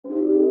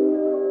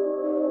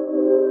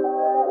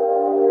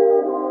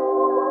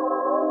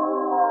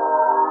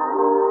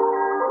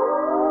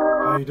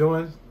you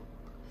doing?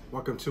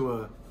 Welcome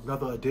to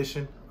another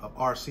edition of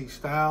RC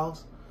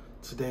Styles.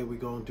 Today we're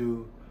going to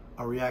do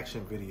a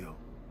reaction video.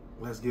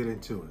 Let's get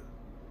into it.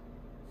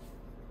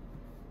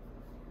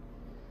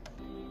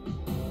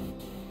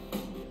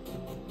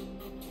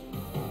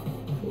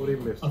 What did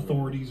he miss?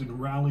 Authorities in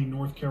Raleigh,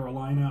 North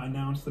Carolina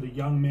announced that a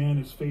young man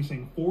is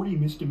facing 40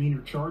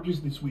 misdemeanor charges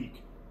this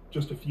week,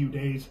 just a few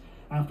days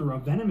after a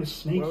venomous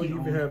snake he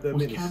owned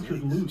was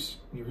captured loose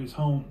near his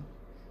home.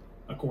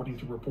 According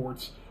to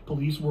reports,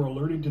 police were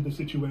alerted to the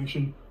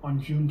situation on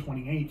June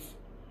 28th,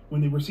 when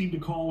they received a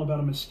call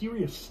about a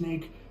mysterious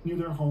snake near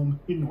their home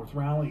in North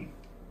Raleigh.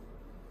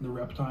 The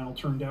reptile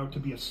turned out to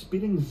be a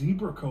spitting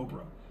zebra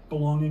cobra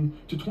belonging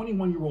to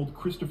 21-year-old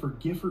Christopher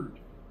Gifford,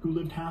 who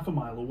lived half a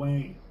mile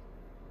away.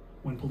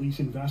 When police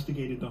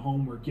investigated the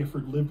home where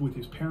Gifford lived with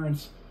his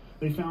parents,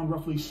 they found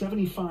roughly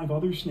 75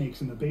 other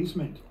snakes in the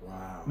basement,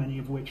 many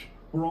of which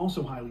were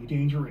also highly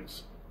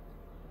dangerous.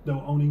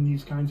 Though owning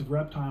these kinds of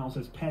reptiles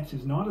as pets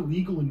is not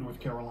illegal in North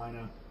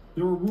Carolina,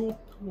 there are rules.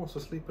 Who wants to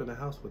sleep in a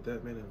house with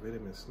that many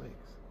venomous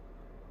snakes?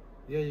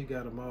 Yeah, you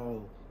got them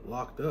all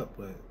locked up,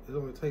 but it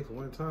only takes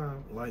one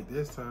time, like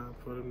this time,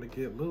 for them to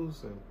get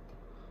loose and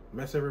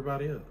mess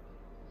everybody up.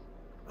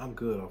 I'm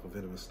good off of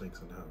venomous snakes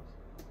in the house.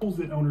 Rules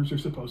that owners are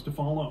supposed to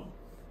follow,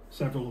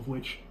 several of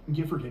which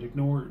Gifford had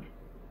ignored.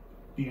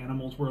 The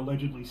animals were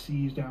allegedly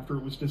seized after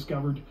it was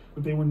discovered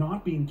that they were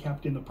not being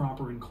kept in the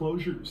proper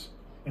enclosures,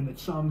 and that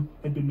some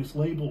had been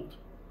mislabeled,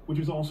 which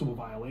is also a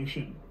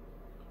violation.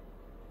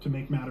 To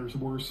make matters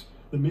worse,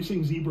 the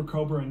missing zebra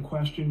cobra in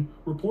question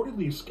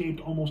reportedly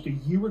escaped almost a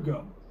year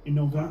ago in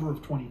November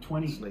of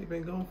 2020,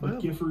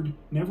 but Gifford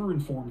never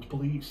informed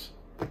police.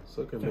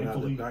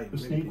 Thankfully, the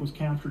snake was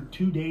captured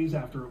 2 days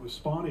after it was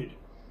spotted,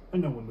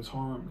 and no one was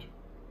harmed.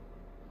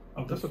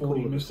 Of the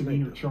 40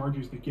 misdemeanor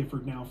charges that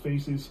Gifford now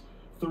faces,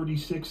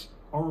 36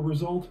 are a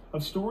result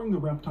of storing the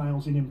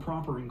reptiles in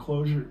improper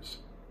enclosures.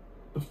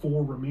 The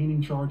 4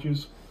 remaining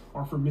charges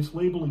are for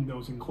mislabeling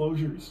those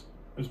enclosures,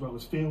 as well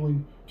as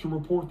failing to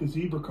report the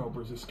zebra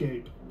cobra's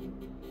escape.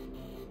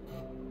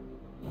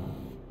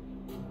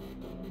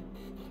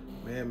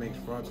 Man makes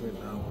fraudulent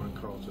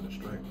 911 calls to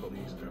distract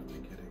police after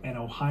getting. An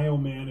Ohio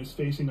man is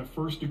facing a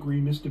first-degree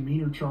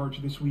misdemeanor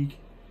charge this week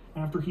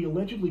after he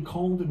allegedly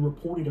called and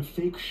reported a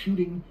fake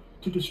shooting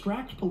to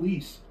distract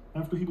police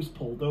after he was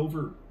pulled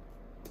over.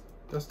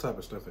 That's the type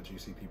of stuff that you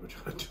see people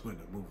try to do in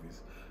the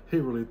movies. He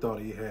really thought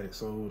he had it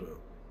sold up.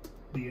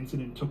 The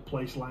incident took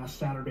place last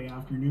Saturday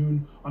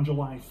afternoon on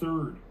July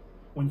 3rd,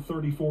 when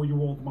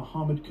 34-year-old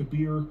Muhammad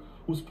Kabir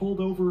was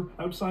pulled over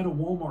outside a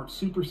Walmart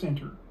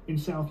supercenter in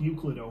South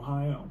Euclid,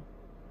 Ohio.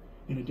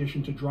 In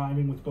addition to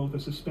driving with both a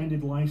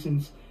suspended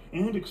license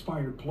and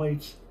expired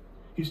plates,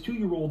 his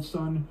 2-year-old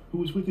son, who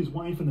was with his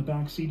wife in the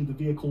back seat of the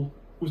vehicle,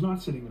 was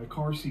not sitting in a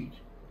car seat.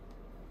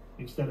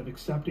 Instead of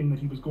accepting that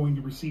he was going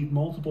to receive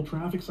multiple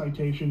traffic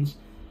citations,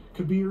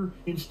 Kabir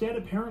instead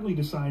apparently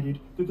decided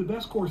that the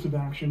best course of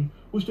action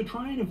was to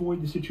try and avoid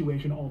the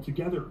situation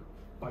altogether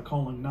by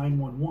calling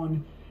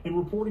 911 and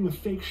reporting a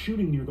fake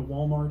shooting near the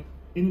Walmart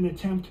in an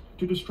attempt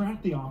to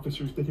distract the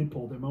officers that had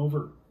pulled him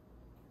over.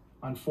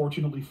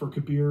 Unfortunately for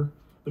Kabir,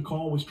 the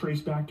call was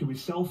traced back to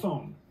his cell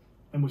phone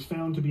and was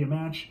found to be a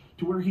match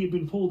to where he had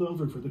been pulled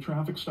over for the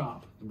traffic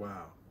stop.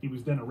 Wow. He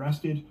was then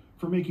arrested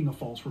for making a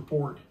false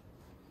report.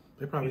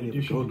 In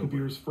addition to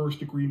Kabir's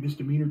first-degree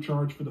misdemeanor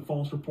charge for the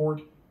false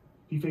report,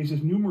 he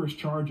faces numerous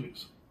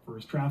charges for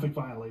his traffic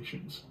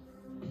violations.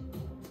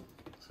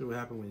 See what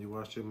happened when you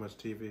watch too much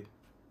TV?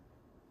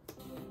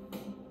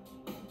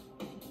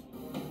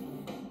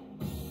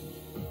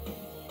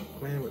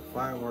 Playing with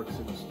fireworks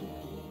in the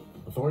store.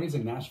 Authorities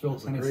in Nashville,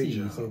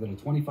 Tennessee say that a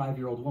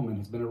 25-year-old woman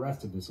has been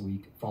arrested this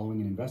week following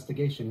an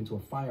investigation into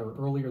a fire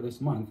earlier this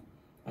month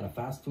at a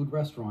fast food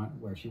restaurant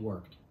where she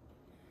worked.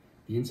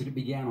 The incident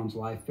began on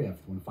July 5th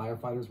when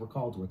firefighters were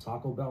called to a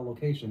Taco Bell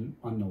location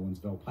on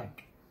Nolensville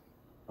Pike.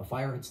 A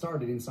fire had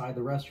started inside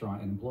the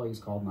restaurant and employees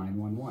called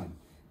 911,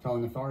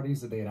 telling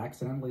authorities that they had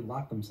accidentally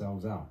locked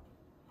themselves out.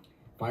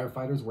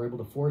 Firefighters were able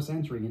to force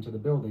entry into the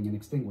building and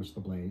extinguish the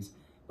blaze,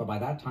 but by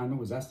that time it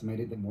was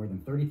estimated that more than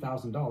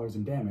 $30,000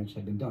 in damage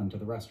had been done to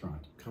the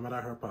restaurant. Coming out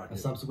of her pocket. A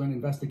subsequent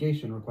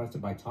investigation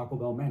requested by Taco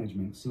Bell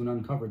management soon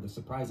uncovered the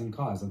surprising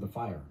cause of the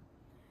fire.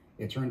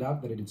 It turned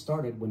out that it had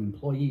started when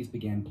employees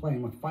began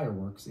playing with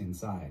fireworks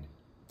inside.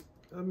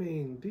 I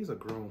mean, these are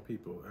grown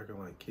people acting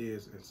like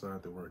kids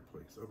inside the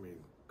workplace. I mean,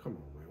 come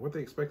on, man. What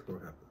they expect will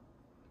happen?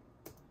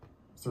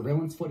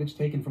 Surveillance footage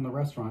taken from the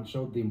restaurant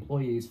showed the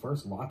employees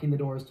first locking the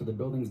doors to the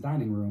building's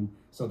dining room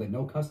so that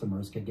no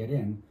customers could get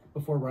in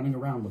before running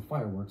around with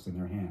fireworks in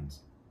their hands.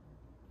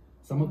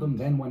 Some of them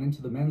then went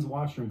into the men's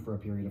washroom for a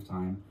period of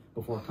time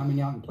before coming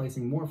out and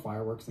placing more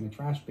fireworks in a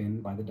trash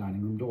bin by the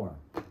dining room door.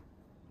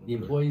 The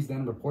employees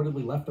then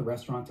reportedly left the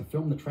restaurant to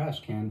film the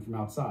trash can from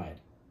outside.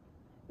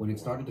 When it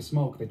started to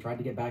smoke, they tried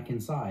to get back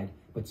inside,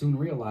 but soon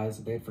realized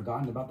that they had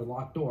forgotten about the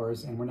locked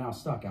doors and were now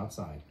stuck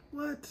outside.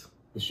 What?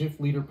 The shift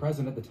leader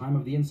present at the time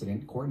of the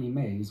incident, Courtney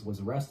Mays, was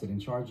arrested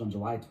and charged on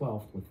July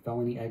 12th with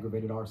felony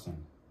aggravated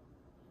arson.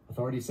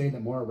 Authorities say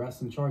that more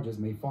arrests and charges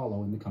may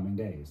follow in the coming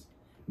days.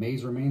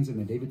 Mays remains in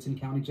the Davidson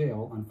County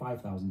Jail on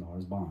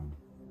 $5,000 bond.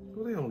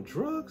 Were they on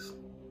drugs?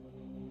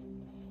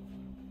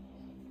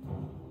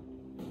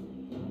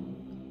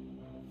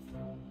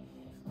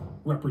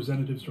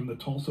 Representatives from the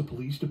Tulsa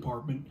Police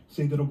Department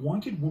say that a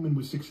wanted woman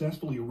was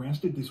successfully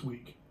arrested this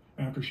week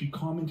after she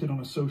commented on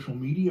a social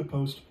media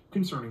post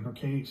concerning her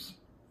case.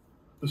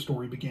 The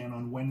story began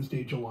on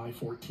Wednesday, July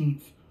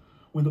 14th,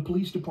 when the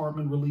police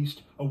department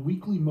released a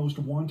weekly most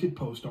wanted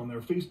post on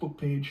their Facebook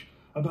page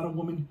about a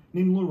woman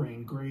named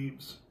Lorraine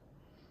Graves.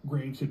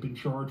 Graves had been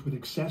charged with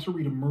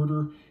accessory to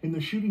murder in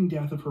the shooting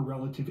death of her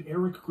relative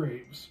Eric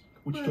Graves,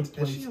 which took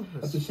place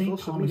at the St.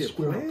 Thomas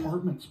Square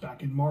Apartments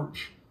back in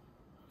March.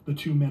 The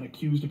two men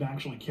accused of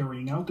actually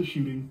carrying out the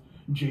shooting,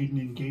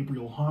 Jaden and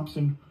Gabriel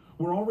Hobson,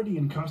 were already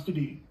in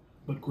custody,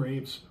 but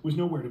Graves was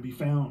nowhere to be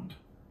found.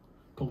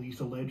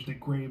 Police allege that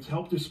Graves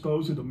helped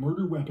dispose of the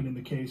murder weapon in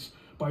the case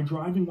by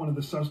driving one of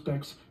the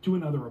suspects to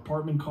another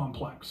apartment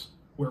complex,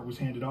 where it was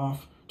handed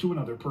off to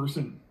another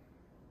person.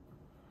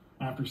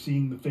 After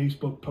seeing the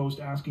Facebook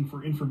post asking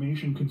for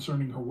information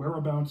concerning her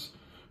whereabouts,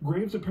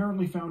 Graves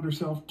apparently found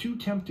herself too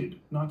tempted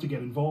not to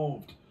get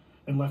involved,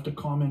 and left a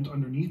comment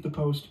underneath the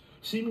post,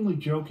 seemingly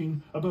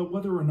joking about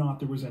whether or not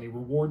there was any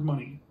reward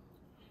money.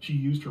 She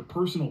used her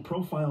personal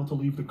profile to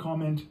leave the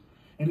comment,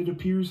 and it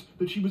appears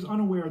that she was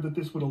unaware that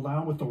this would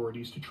allow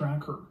authorities to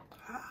track her.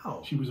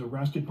 How? She was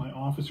arrested by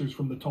officers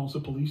from the Tulsa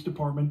Police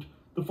Department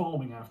the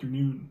following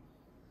afternoon.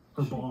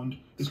 Her bond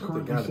is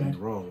currently set at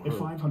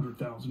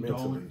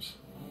 $500,000.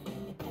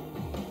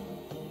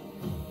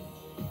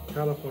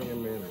 California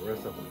man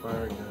arrested for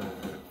firing gun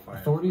at fire.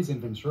 Authorities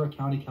in Ventura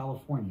County,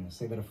 California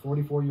say that a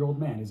 44-year-old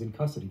man is in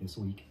custody this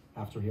week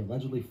after he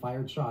allegedly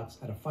fired shots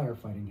at a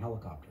firefighting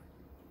helicopter.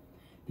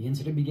 The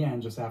incident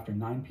began just after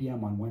 9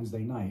 p.m. on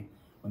Wednesday night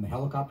when the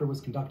helicopter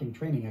was conducting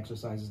training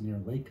exercises near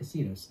Lake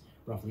Casitas,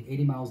 roughly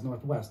 80 miles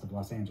northwest of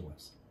Los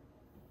Angeles.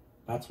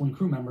 That's when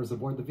crew members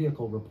aboard the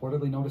vehicle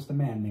reportedly noticed a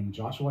man named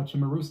Joshua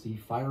Chimarusti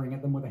firing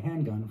at them with a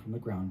handgun from the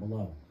ground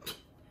below.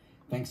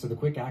 Thanks to the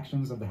quick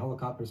actions of the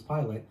helicopter's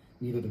pilot,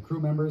 neither the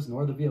crew members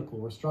nor the vehicle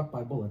were struck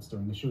by bullets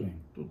during the shooting.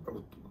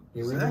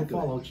 They were able to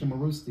follow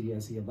Chimarusti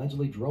as he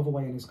allegedly drove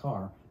away in his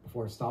car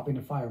before stopping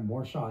to fire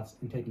more shots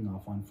and taking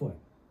off on foot.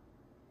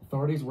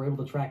 Authorities were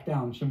able to track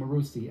down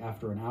Chimarusti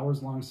after an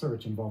hours-long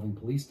search involving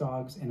police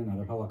dogs and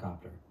another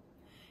helicopter.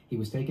 He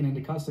was taken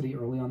into custody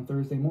early on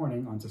Thursday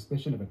morning on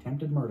suspicion of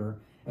attempted murder,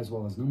 as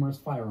well as numerous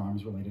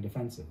firearms-related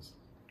offenses.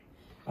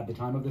 At the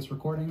time of this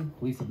recording,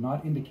 police have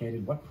not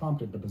indicated what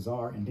prompted the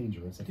bizarre and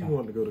dangerous attack. He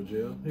wanted to go to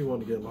jail. He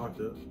wanted to get locked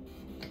up.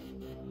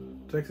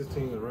 Texas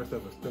team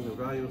arrested for stealing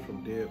valuables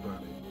from dead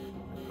bodies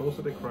and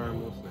posted a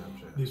crime on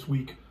Snapchat. This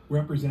week,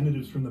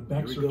 representatives from the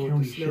Bexar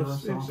County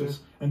Sheriff's Office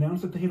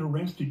announced that they had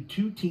arrested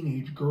 2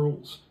 teenage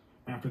girls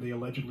after they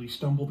allegedly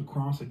stumbled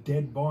across a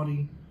dead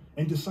body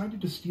and decided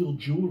to steal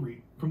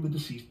jewelry from the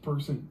deceased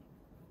person.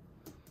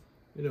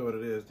 You know what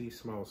it is? These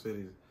small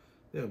cities,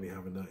 they don't be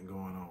having nothing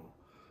going on.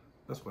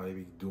 That's why they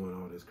be doing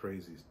all this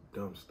crazy,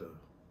 dumb stuff.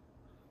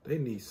 They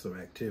need some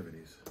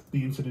activities.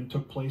 The incident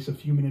took place a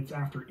few minutes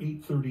after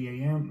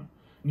 8:30 a.m.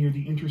 near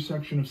the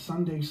intersection of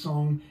Sunday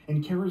Song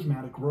and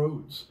Charismatic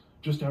Roads,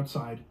 just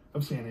outside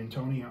of San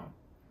Antonio.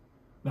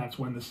 That's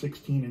when the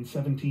 16 and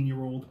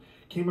 17-year-old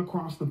came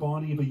across the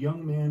body of a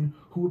young man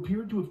who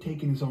appeared to have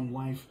taken his own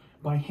life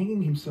by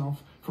hanging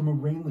himself from a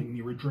railing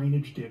near a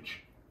drainage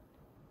ditch.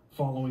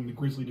 Following the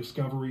grisly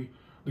discovery,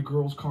 the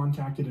girls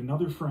contacted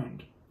another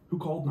friend who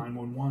called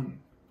 911.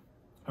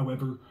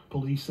 However,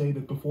 police say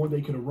that before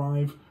they could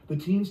arrive, the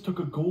teens took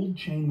a gold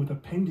chain with a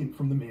pendant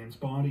from the man's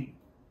body.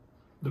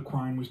 The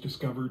crime was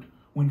discovered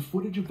when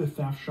footage of the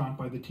theft shot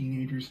by the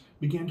teenagers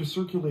began to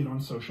circulate on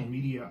social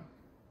media.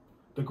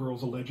 The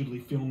girls allegedly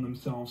filmed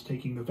themselves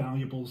taking the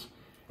valuables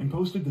and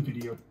posted the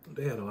video.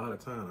 They had a lot of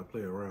time to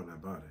play around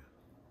that body.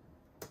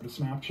 To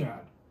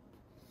Snapchat.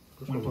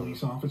 When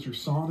police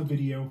officers saw the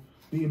video,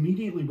 they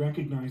immediately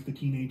recognized the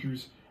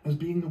teenagers as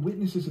being the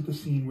witnesses at the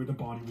scene where the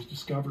body was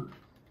discovered.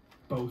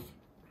 Both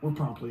were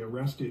promptly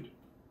arrested.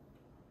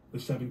 The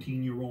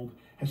 17-year-old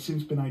has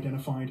since been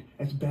identified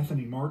as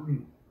Bethany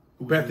Martin,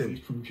 who was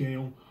released from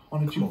jail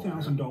on a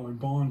 $2,000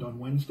 bond on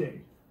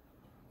Wednesday.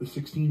 The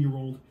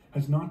 16-year-old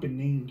has not been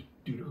named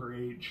due to her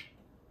age.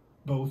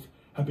 Both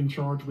have been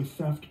charged with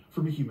theft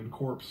from a human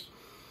corpse.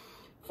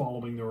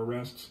 Following their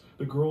arrests,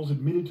 the girls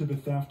admitted to the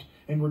theft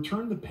and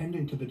returned the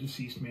pendant to the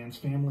deceased man's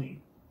family.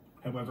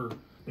 However,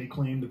 they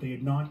claimed that they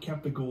had not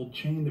kept the gold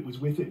chain that was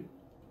with it.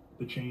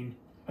 The chain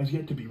has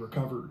yet to be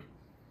recovered.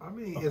 I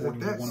mean, is it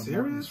that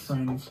serious?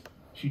 Friends,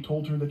 she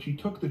told her that she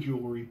took the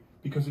jewelry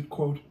because it,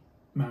 quote,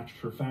 matched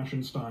her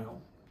fashion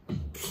style.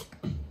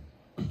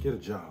 Get a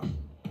job.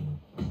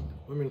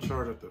 Women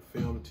charged after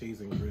film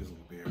teasing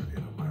grizzly bear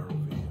in a viral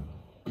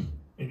video.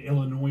 An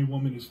Illinois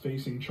woman is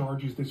facing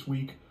charges this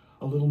week,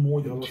 a little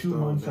more than 2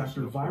 months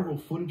after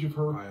viral footage of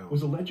her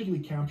was allegedly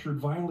captured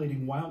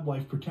violating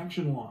wildlife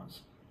protection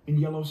laws in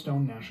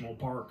Yellowstone National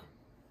Park.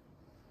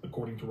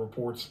 According to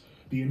reports,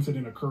 the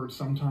incident occurred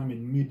sometime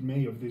in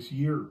mid-May of this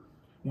year,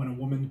 when a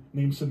woman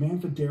named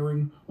Samantha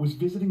Daring was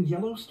visiting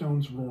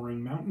Yellowstone's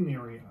Roaring Mountain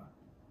area.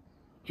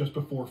 Just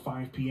before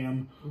 5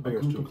 p.m., a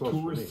group of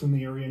tourists in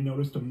the area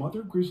noticed a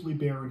mother grizzly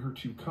bear and her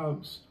 2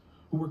 cubs,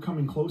 who were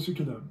coming closer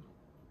to them.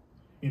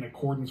 In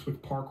accordance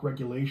with park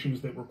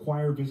regulations that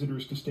require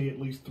visitors to stay at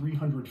least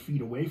 300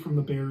 feet away from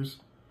the bears,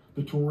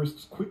 the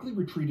tourists quickly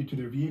retreated to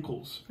their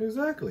vehicles.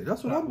 Exactly.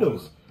 That's what I'm doing.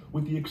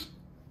 With the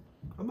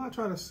I'm not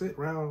trying to sit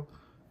around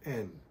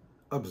and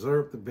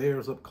observe the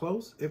bears up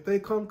close. If they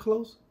come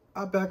close,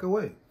 I back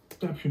away.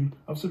 Exception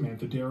of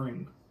Samantha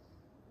Daring.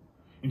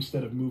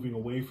 Instead of moving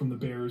away from the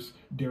bears,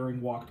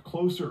 Daring walked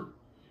closer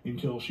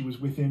until she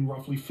was within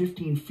roughly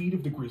 15 feet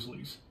of the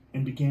grizzlies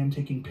and began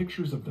taking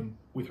pictures of them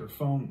with her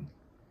phone.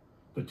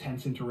 The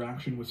tense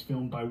interaction was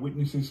filmed by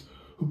witnesses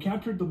who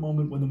captured the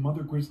moment when the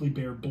mother grizzly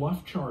bear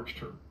bluff charged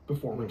her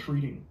before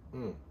retreating.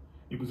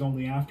 It was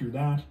only after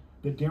that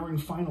Daring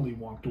finally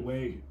walked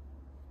away.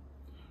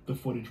 The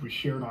footage was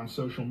shared on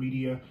social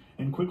media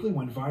and quickly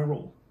went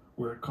viral,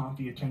 where it caught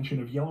the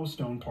attention of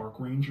Yellowstone Park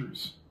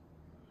rangers.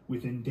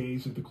 Within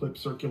days of the clip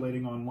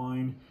circulating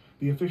online,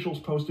 the officials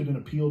posted an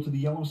appeal to the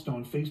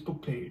Yellowstone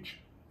Facebook page,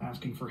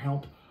 asking for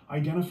help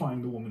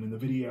identifying the woman in the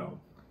video.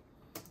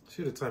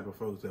 She's the type of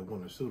folks that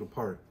want to sue the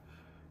park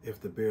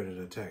if the bear had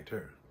attacked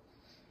her.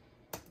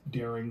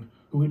 Daring,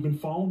 who had been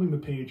following the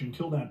page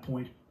until that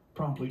point,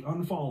 promptly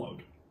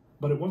unfollowed,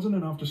 but it wasn't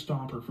enough to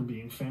stop her from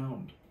being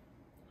found.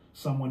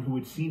 Someone who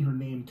had seen her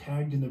name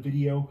tagged in the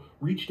video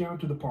reached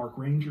out to the park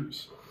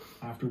rangers,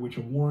 after which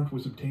a warrant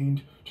was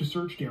obtained to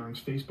search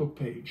Daring's Facebook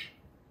page.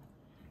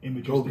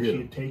 Images that she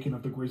had taken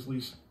of the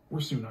grizzlies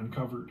were soon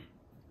uncovered.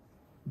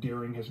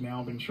 Daring has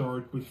now been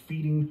charged with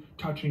feeding,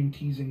 touching,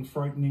 teasing,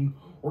 frightening,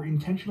 or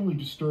intentionally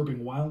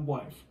disturbing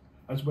wildlife,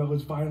 as well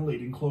as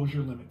violating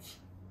closure limits.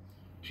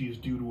 She is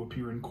due to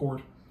appear in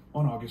court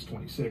on August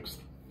 26th.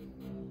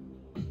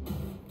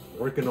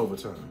 Working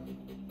overtime.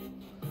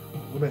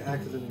 Woman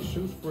accidentally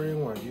shoots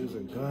friend while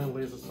using gun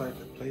laser sight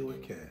to play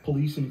with cat.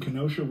 Police in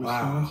Kenosha,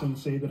 Wisconsin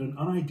say that an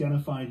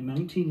unidentified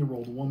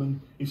 19-year-old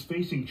woman is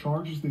facing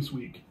charges this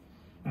week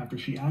after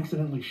she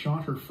accidentally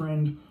shot her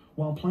friend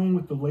while playing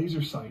with the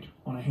laser sight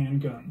on a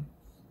handgun.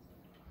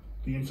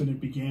 The incident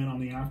began on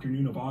the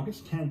afternoon of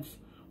August 10th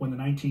when the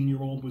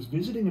 19-year-old was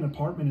visiting an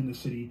apartment in the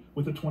city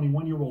with a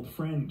 21-year-old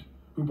friend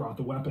who brought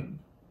the weapon.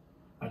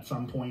 At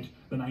some point,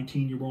 the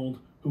 19-year-old,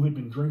 who had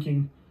been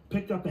drinking,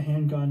 picked up the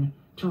handgun,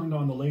 turned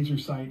on the laser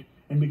sight,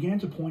 and began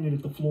to point it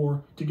at the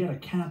floor to get a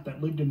cat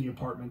that lived in the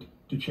apartment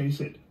to chase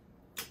it.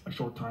 A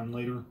short time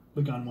later,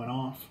 the gun went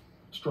off,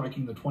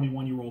 striking the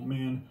 21-year-old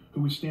man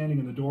who was standing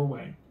in the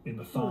doorway in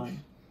the thigh.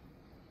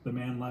 The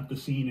man left the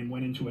scene and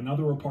went into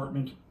another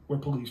apartment where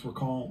police were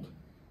called.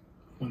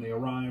 When they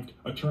arrived,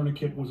 a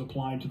tourniquet was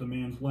applied to the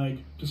man's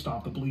leg to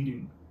stop the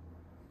bleeding.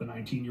 The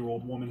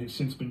 19-year-old woman has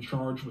since been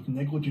charged with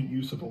negligent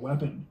use of a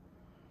weapon.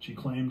 She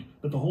claimed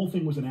that the whole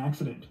thing was an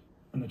accident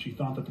and that she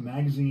thought that the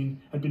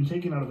magazine had been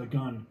taken out of the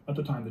gun at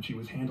the time that she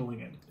was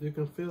handling it. You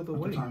can feel the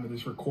weight. At the time of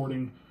this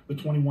recording, the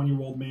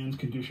 21-year-old man's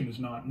condition is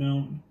not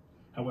known.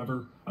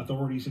 However,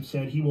 authorities have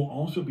said he will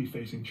also be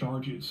facing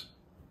charges.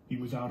 He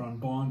was out on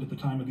bond at the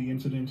time of the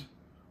incident,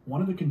 one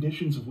of the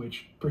conditions of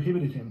which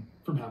prohibited him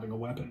from having a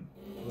weapon.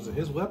 Was it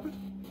his weapon?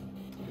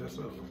 I guess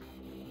so.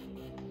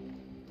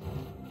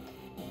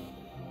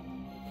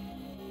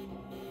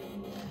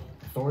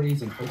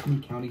 Authorities in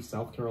Oakland County,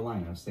 South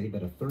Carolina, say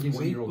that a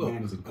 31-year-old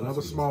man is in custody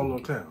another small little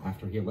town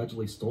after he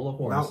allegedly stole a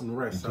horse Mountain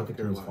Rest, and took South it to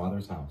Carolina. his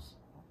father's house.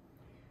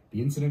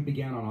 The incident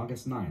began on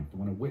August 9th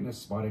when a witness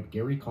spotted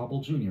Gary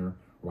Cobble Jr.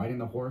 riding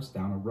the horse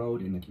down a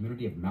road in the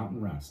community of Mountain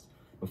Rest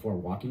before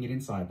walking it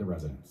inside the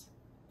residence.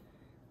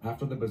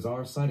 After the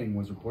bizarre sighting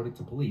was reported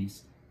to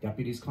police,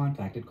 deputies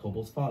contacted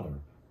Cobble's father,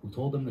 who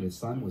told them that his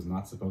son was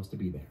not supposed to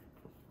be there.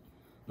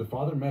 The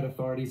father met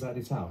authorities at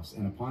his house,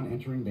 and upon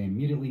entering, they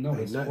immediately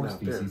noticed horse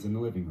feces in the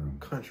living room.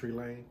 Country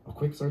lane. A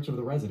quick search of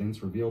the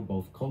residence revealed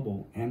both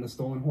Coble and the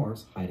stolen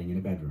horse hiding in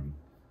a bedroom.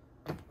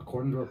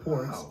 According to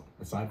reports,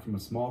 aside from a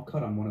small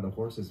cut on one of the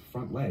horse's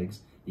front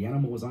legs, the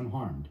animal was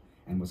unharmed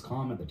and was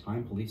calm at the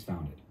time police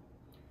found it.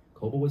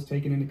 Coble was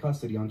taken into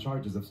custody on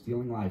charges of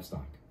stealing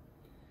livestock.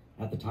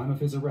 At the time of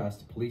his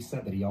arrest, police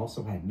said that he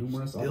also had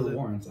numerous other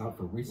warrants out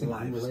for recent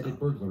unrelated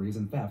burglaries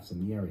and thefts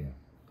in the area.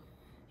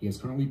 He is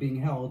currently being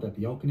held at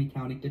the Oconee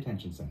County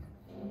Detention Center.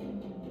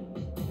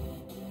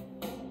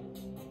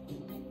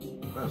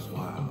 That's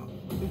wild.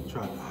 They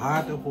tried to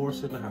hide the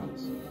horse in the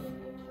house.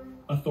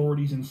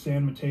 Authorities in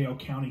San Mateo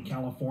County,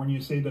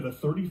 California say that a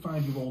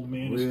 35-year-old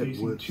man is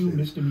facing 2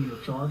 misdemeanor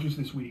charges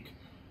this week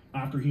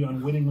after he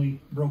unwittingly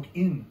broke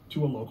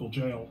into a local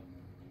jail.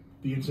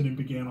 The incident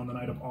began on the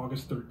night of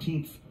August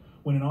 13th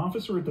when an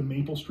officer at the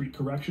Maple Street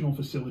Correctional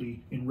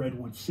Facility in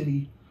Redwood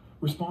City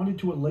responded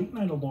to a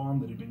late-night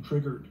alarm that had been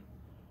triggered.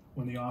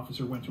 When the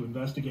officer went to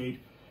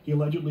investigate, he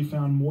allegedly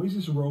found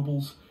Moises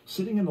Robles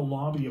sitting in the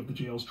lobby of the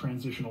jail's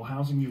transitional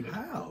housing unit.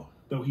 How?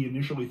 Though he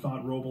initially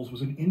thought Robles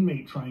was an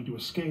inmate trying to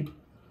escape,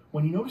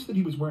 when he noticed that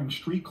he was wearing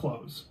street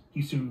clothes,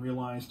 he soon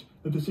realized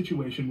that the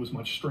situation was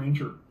much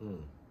stranger.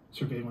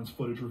 Surveillance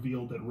footage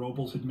revealed that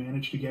Robles had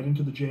managed to get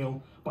into the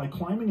jail by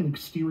climbing an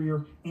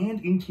exterior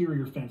and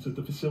interior fence at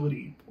the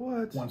facility.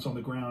 What? Once on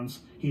the grounds,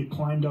 he had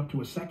climbed up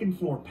to a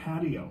second-floor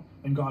patio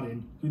and got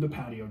in through the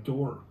patio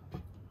door.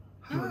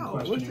 During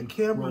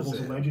questioning, Robles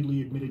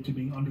allegedly admitted to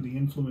being under the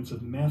influence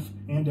of meth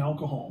and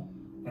alcohol,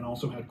 and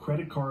also had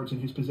credit cards in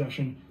his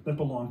possession that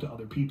belonged to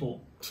other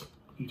people.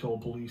 He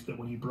told police that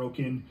when he broke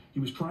in, he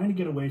was trying to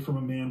get away from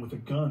a man with a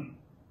gun,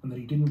 and that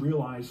he didn't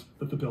realize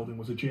that the building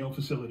was a jail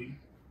facility.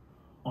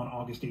 On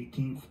August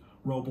 18th,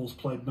 Robles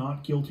pled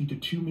not guilty to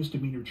 2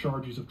 misdemeanor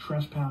charges of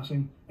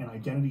trespassing and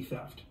identity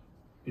theft.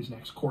 His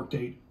next court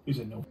date is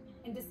in November.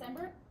 In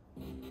December?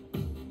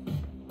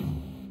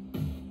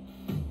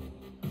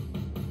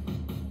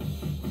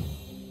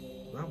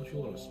 Why would you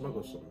want to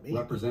smuggle some meat?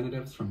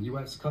 Representatives from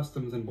U.S.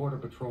 Customs and Border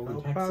Patrol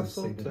in Texas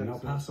say that an El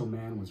Paso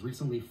man was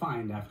recently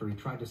fined after he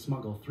tried to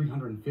smuggle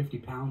 350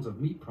 pounds of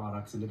meat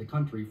products into the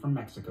country from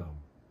Mexico.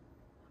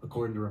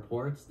 According to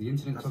reports, the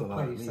incident took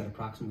place at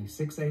approximately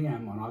 6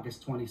 a.m. on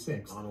August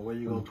 26th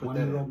when the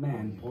 20-year-old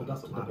man pulled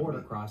up to the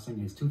border crossing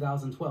his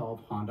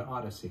 2012 Honda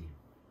Odyssey.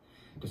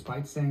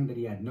 Despite saying that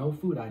he had no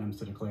food items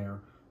to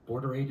declare,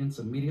 border agents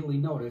immediately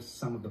noticed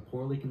some of the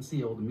poorly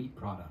concealed meat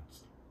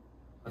products.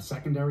 A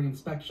secondary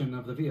inspection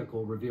of the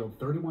vehicle revealed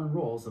 31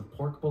 rolls of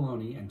pork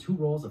bologna and 2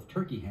 rolls of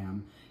turkey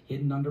ham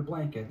hidden under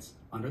blankets,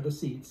 under the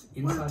seats,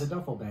 inside a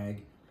duffel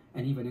bag,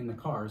 and even in the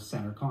car's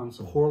center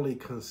console. Poorly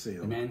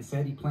concealed. The man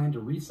said he planned to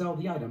resell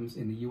the items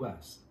in the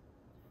U.S.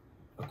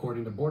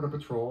 According to Border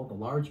Patrol, the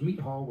large meat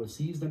haul was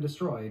seized and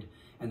destroyed,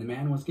 and the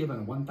man was given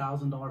a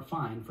 $1,000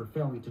 fine for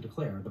failing to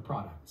declare the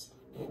products.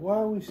 Why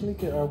are we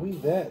sneaking? Are we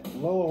that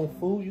low on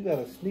food? You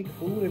gotta sneak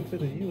food into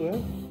the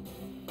U.S.?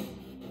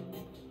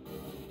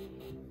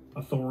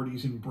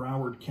 Authorities in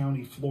Broward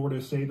County,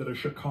 Florida say that a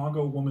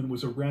Chicago woman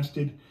was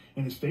arrested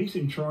and is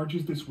facing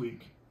charges this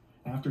week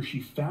after she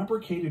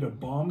fabricated a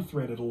bomb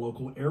threat at a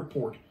local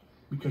airport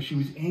because she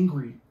was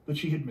angry that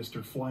she had missed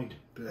her flight.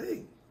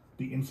 Dang.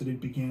 The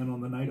incident began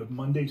on the night of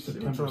Monday,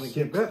 September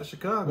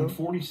 6th, when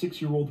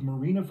 46-year-old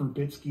Marina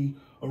Verbitsky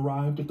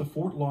arrived at the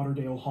Fort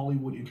Lauderdale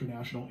Hollywood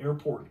International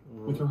Airport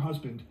with her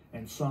husband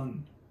and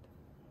son.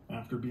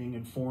 After being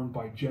informed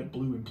by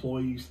JetBlue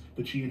employees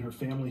that she and her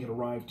family had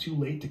arrived too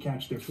late to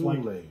catch their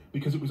flight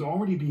because it was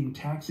already being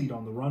taxied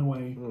on the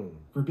runway,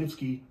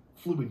 Verbitsky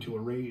flew into a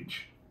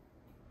rage.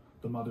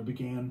 The mother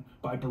began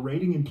by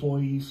berating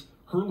employees,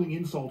 hurling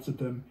insults at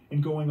them,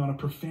 and going on a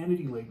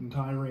profanity-laden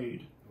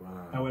tirade.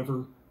 Wow.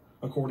 However,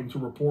 according to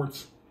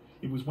reports,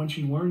 it was when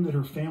she learned that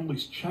her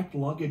family's checked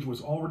luggage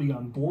was already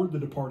on board the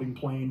departing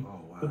plane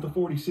that the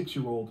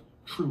 46-year-old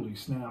truly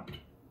snapped.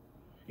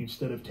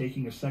 Instead of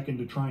taking a second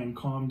to try and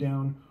calm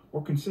down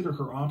or consider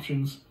her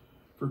options,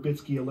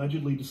 Verbitsky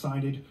allegedly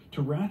decided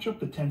to ratchet up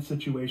the tense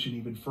situation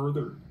even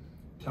further,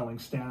 telling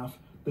staff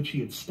that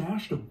she had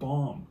stashed a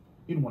bomb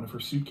in one of her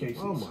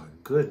suitcases. Oh my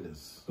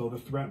goodness. Though the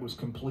threat was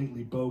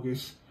completely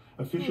bogus,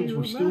 officials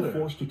were still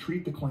forced to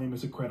treat the claim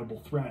as a credible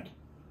threat,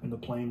 and the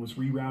plane was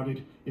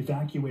rerouted,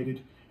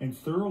 evacuated, and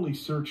thoroughly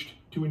searched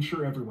to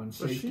ensure everyone's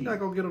safety. But she's not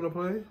going to get on the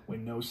plane?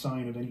 When no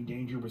sign of any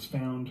danger was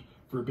found,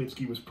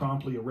 Verbitsky was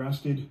promptly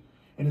arrested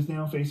and is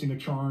now facing a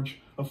charge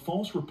of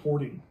false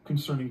reporting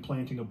concerning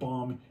planting a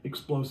bomb,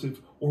 explosive,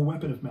 or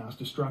weapon of mass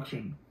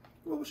destruction.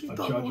 A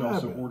judge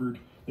also ordered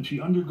that she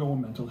undergo a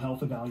mental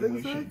health evaluation.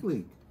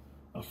 Exactly.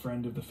 A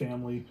friend of the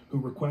family, who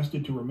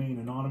requested to remain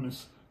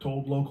anonymous,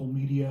 told local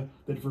media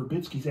that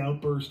Verbitsky's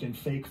outburst and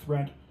fake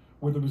threat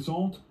were the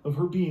result of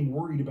her being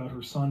worried about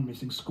her son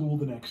missing school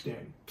the next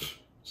day,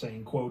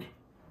 saying, quote,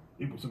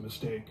 "It was a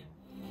mistake."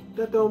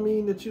 That don't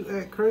mean that you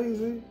act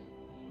crazy.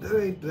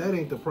 That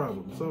ain't the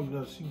problem. Something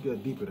else, she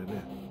got deeper than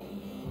that.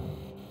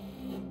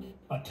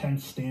 A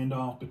tense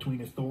standoff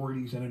between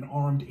authorities and an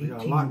armed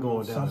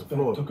 18-year-old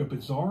suspect took a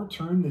bizarre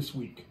turn this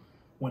week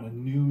when a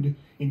nude,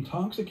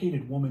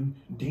 intoxicated woman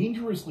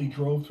dangerously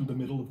drove through the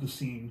middle of the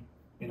scene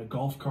in a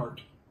golf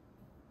cart.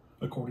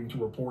 According to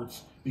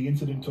reports, the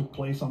incident took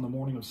place on the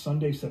morning of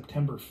Sunday,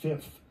 September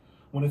 5th,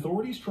 when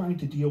authorities tried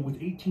to deal with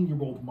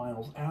 18-year-old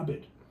Miles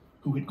Abbott,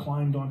 who had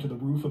climbed onto the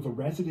roof of a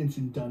residence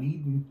in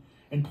Dunedin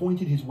and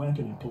pointed his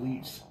weapon at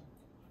police.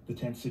 The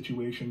tense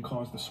situation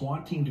caused the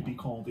SWAT team to be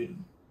called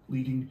in,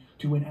 leading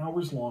to an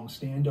hours-long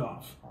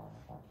standoff.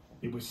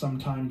 It was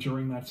sometime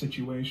during that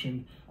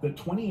situation that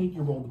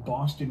 28-year-old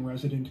Boston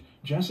resident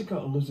Jessica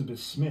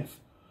Elizabeth Smith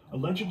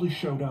allegedly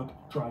showed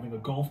up driving a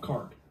golf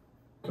cart.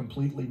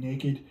 Completely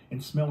naked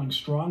and smelling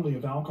strongly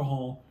of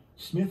alcohol,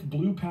 Smith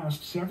blew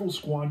past several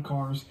squad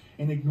cars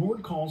and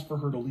ignored calls for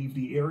her to leave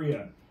the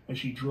area as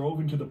she drove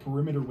into the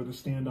perimeter where the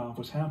standoff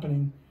was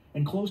happening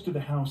and close to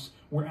the house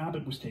where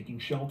Abbott was taking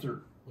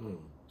shelter.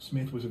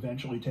 Smith was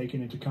eventually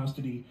taken into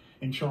custody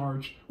and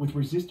charged with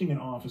resisting an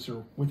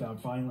officer without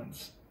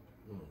violence.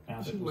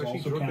 Abbott was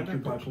also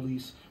captured by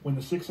police when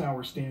the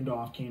 6-hour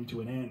standoff came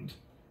to an end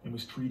and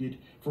was treated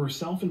for a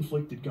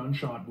self-inflicted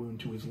gunshot wound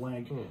to his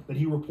leg that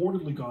he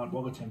reportedly got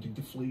while attempting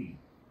to flee.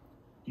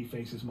 He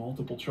faces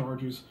multiple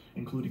charges,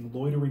 including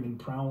loitering and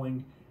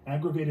prowling,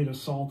 aggravated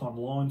assault on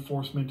law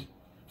enforcement,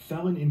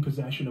 felon in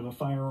possession of a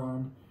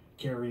firearm,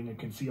 carrying a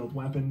concealed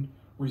weapon,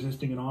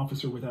 resisting an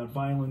officer without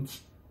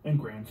violence, and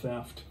grand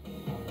theft.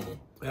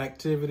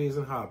 Activities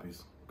and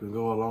hobbies can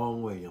go a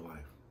long way in life.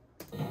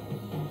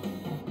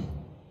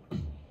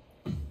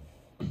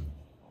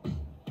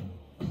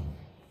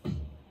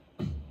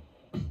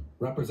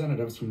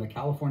 Representatives from the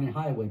California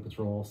Highway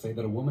Patrol say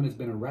that a woman has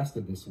been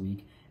arrested this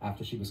week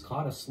after she was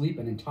caught asleep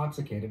and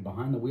intoxicated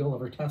behind the wheel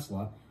of her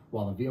Tesla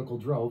while the vehicle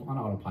drove on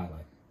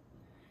autopilot.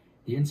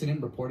 The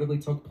incident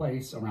reportedly took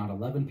place around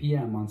 11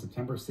 p.m. on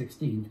September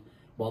 16th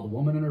while the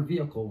woman and her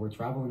vehicle were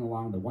traveling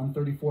along the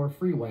 134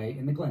 freeway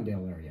in the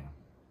Glendale area.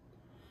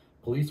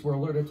 Police were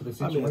alerted to the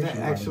situation is that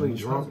actually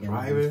drunk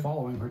driving?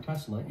 Following her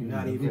Tesla in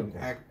not the even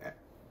vehicle.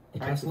 The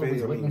Tesla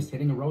was witnessed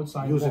hitting a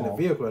roadside using wall,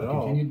 the vehicle at but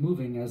all. continued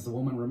moving as the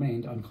woman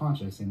remained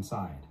unconscious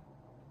inside.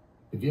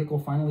 The vehicle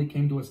finally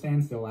came to a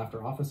standstill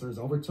after officers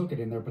overtook it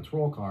in their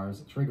patrol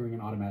cars, triggering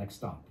an automatic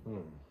stop.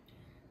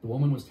 The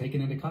woman was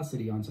taken into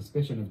custody on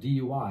suspicion of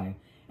DUI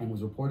and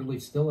was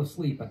reportedly still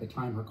asleep at the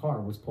time her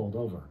car was pulled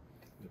over.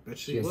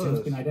 She has since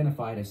been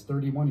identified as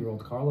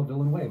 31-year-old Carla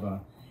Villanueva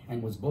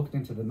and was booked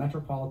into the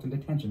Metropolitan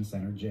Detention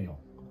Center jail.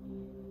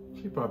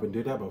 She probably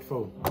did that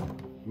before.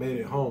 Made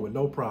it home with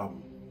no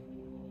problem.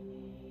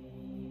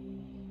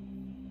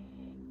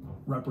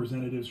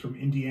 Representatives from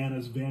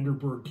Indiana's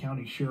Vanderburgh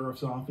County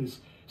Sheriff's Office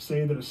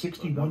say that a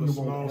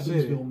 61-year-old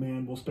Evansville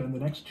man will spend the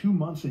next 2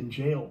 months in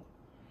jail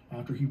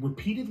after he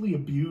repeatedly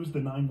abused the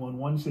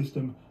 911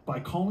 system by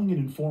calling and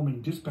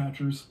informing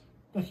dispatchers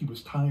that he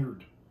was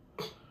tired.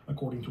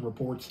 According to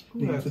reports,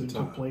 the incident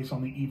took place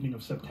on the evening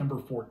of September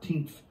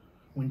 14th,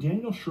 when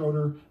Daniel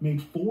Schroeder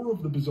made 4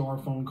 of the bizarre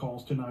phone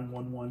calls to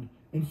 911,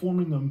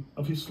 informing them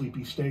of his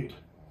sleepy state.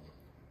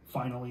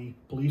 Finally,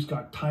 police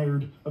got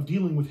tired of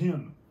dealing with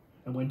him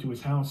and went to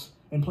his house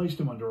and placed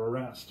him under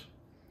arrest.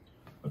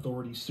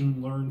 Authorities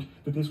soon learned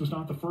that this was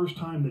not the first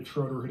time that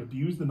Schroeder had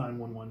abused the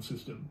 911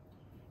 system.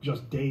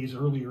 Just days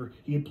earlier,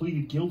 he had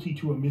pleaded guilty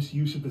to a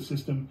misuse of the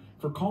system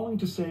for calling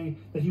to say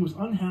that he was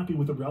unhappy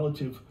with a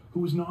relative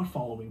who was not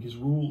following his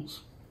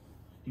rules.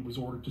 He was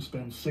ordered to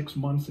spend 6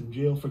 months in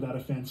jail for that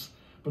offense,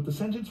 but the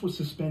sentence was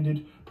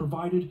suspended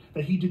provided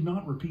that he did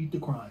not repeat the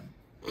crime.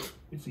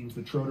 It seems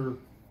that Schroeder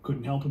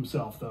couldn't help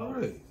himself, though.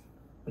 Right.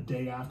 A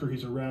day after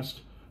his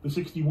arrest, the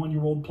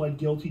 61-year-old pled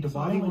guilty to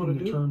violating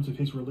the terms of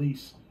his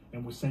release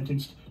and was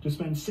sentenced to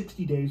spend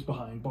 60 days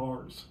behind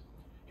bars.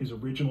 His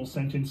original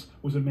sentence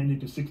was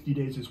amended to 60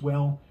 days as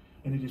well,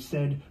 and it is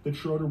said that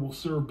Schroeder will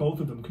serve both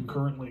of them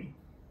concurrently.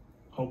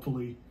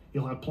 Hopefully,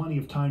 he'll have plenty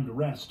of time to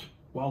rest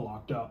while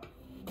locked up.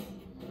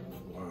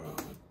 Wow.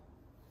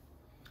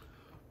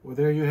 Well,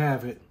 there you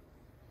have it.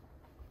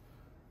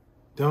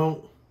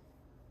 Don't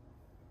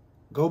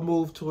go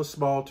move to a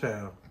small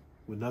town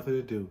with nothing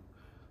to do,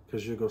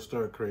 because you're going to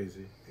start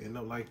crazy. End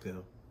up like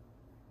them,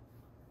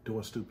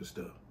 doing stupid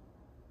stuff.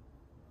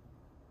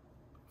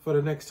 For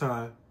the next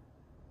time,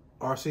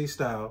 RC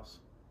Styles,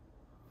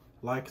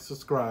 like and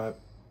subscribe,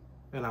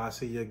 and I'll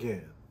see you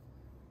again.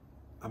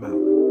 I'm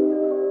out.